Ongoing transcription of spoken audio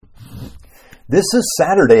This is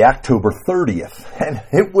Saturday, October 30th, and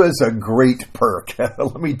it was a great perk,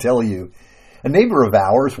 let me tell you. A neighbor of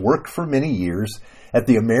ours worked for many years at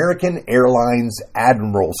the American Airlines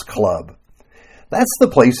Admirals Club. That's the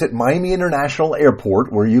place at Miami International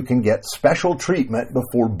Airport where you can get special treatment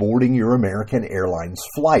before boarding your American Airlines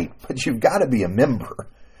flight, but you've got to be a member.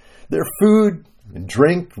 Their food and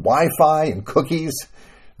drink, Wi-Fi and cookies,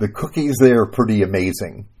 the cookies there are pretty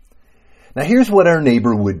amazing. Now here's what our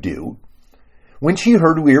neighbor would do. When she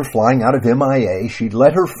heard we were flying out of MIA, she'd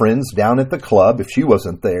let her friends down at the club, if she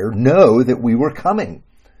wasn't there, know that we were coming.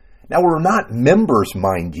 Now, we're not members,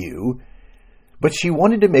 mind you, but she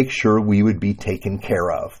wanted to make sure we would be taken care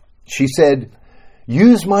of. She said,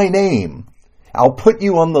 "Use my name. I'll put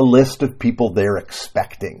you on the list of people they're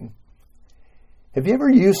expecting." Have you ever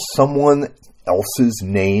used someone else's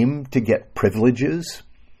name to get privileges?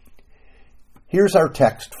 Here's our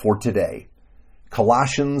text for today.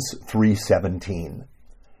 Colossians 3:17.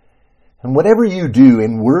 And whatever you do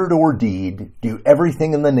in word or deed, do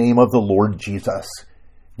everything in the name of the Lord Jesus,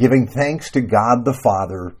 giving thanks to God the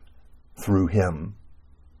Father through him.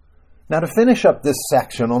 Now to finish up this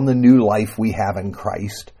section on the new life we have in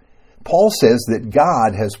Christ, Paul says that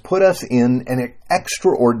God has put us in an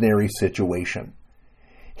extraordinary situation.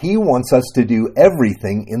 He wants us to do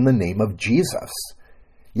everything in the name of Jesus.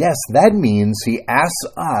 Yes, that means he asks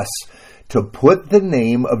us to put the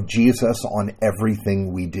name of Jesus on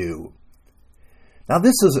everything we do. Now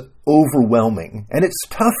this is overwhelming, and it's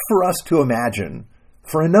tough for us to imagine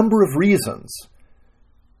for a number of reasons.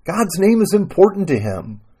 God's name is important to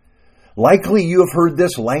him. Likely you have heard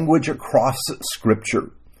this language across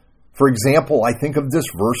Scripture. For example, I think of this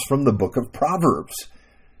verse from the book of Proverbs,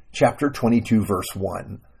 chapter 22, verse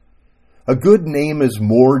 1. A good name is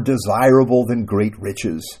more desirable than great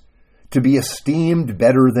riches, to be esteemed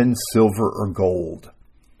better than silver or gold.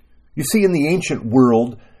 You see, in the ancient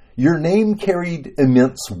world, your name carried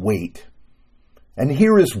immense weight. And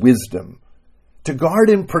here is wisdom, to guard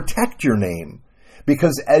and protect your name,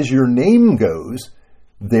 because as your name goes,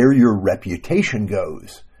 there your reputation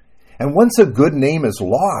goes. And once a good name is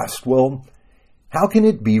lost, well, how can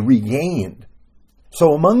it be regained?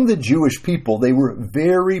 So among the Jewish people, they were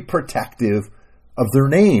very protective of their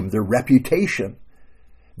name, their reputation.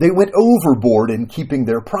 They went overboard in keeping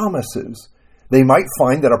their promises. They might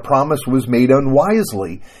find that a promise was made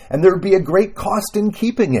unwisely, and there'd be a great cost in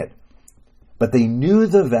keeping it. But they knew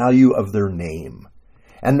the value of their name,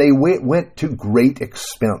 and they went to great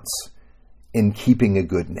expense in keeping a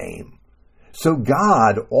good name. So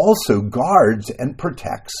God also guards and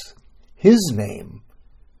protects his name.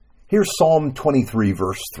 Here's Psalm 23,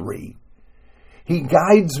 verse 3. He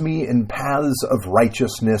guides me in paths of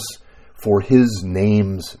righteousness for his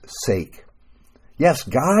name's sake. Yes,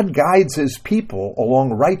 God guides his people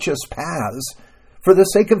along righteous paths for the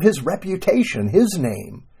sake of his reputation, his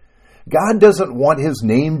name. God doesn't want his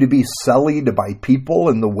name to be sullied by people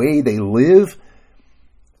and the way they live.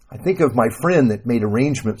 I think of my friend that made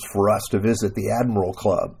arrangements for us to visit the Admiral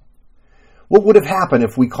Club. What would have happened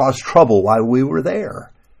if we caused trouble while we were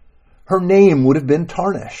there? Her name would have been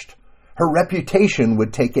tarnished. Her reputation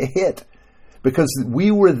would take a hit, because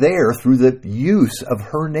we were there through the use of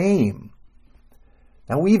her name.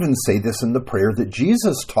 Now we even say this in the prayer that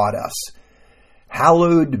Jesus taught us.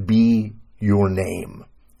 Hallowed be your name.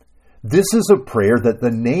 This is a prayer that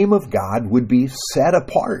the name of God would be set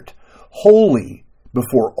apart, holy,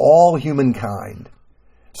 before all humankind.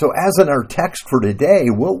 So as in our text for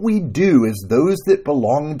today, what we do as those that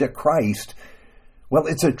belong to Christ, well,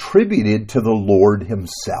 it's attributed to the Lord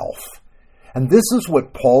himself. And this is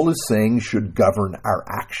what Paul is saying should govern our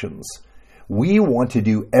actions. We want to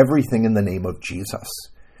do everything in the name of Jesus.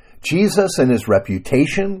 Jesus and his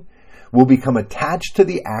reputation will become attached to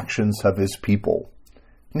the actions of his people.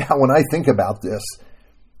 Now, when I think about this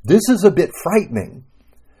is a bit frightening.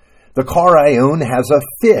 The car I own has a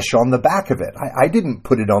fish on the back of it. I didn't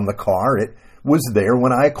put it on the car. It was there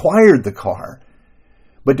when I acquired the car.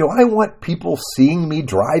 But do I want people seeing me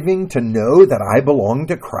driving to know that I belong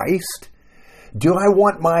to Christ? Do I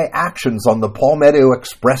want my actions on the Palmetto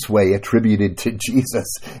Expressway attributed to Jesus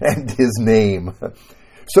and his name?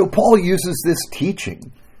 So Paul uses this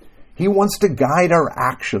teaching. He wants to guide our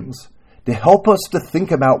actions, to help us to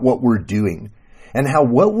think about what we're doing and how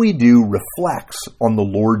what we do reflects on the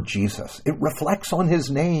Lord Jesus. It reflects on his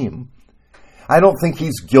name. I don't think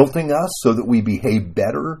he's guilting us so that we behave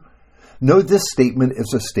better. No, this statement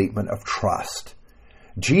is a statement of trust.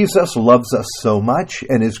 Jesus loves us so much,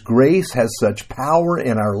 and his grace has such power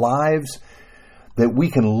in our lives that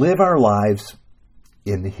we can live our lives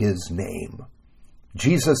in his name.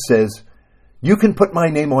 Jesus says, You can put my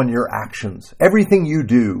name on your actions, everything you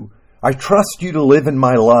do. I trust you to live in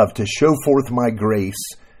my love, to show forth my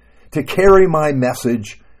grace, to carry my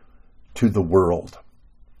message to the world.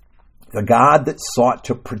 The God that sought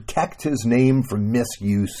to protect his name from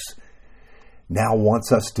misuse now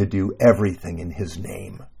wants us to do everything in his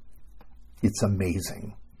name. It's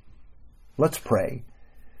amazing. Let's pray.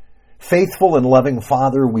 Faithful and loving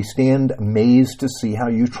Father, we stand amazed to see how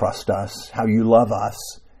you trust us, how you love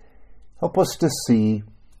us. Help us to see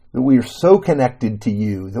that we are so connected to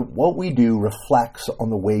you, that what we do reflects on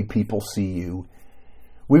the way people see you.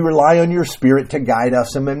 We rely on your Spirit to guide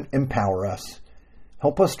us and empower us.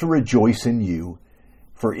 Help us to rejoice in you,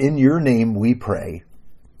 for in your name we pray.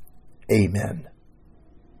 Amen.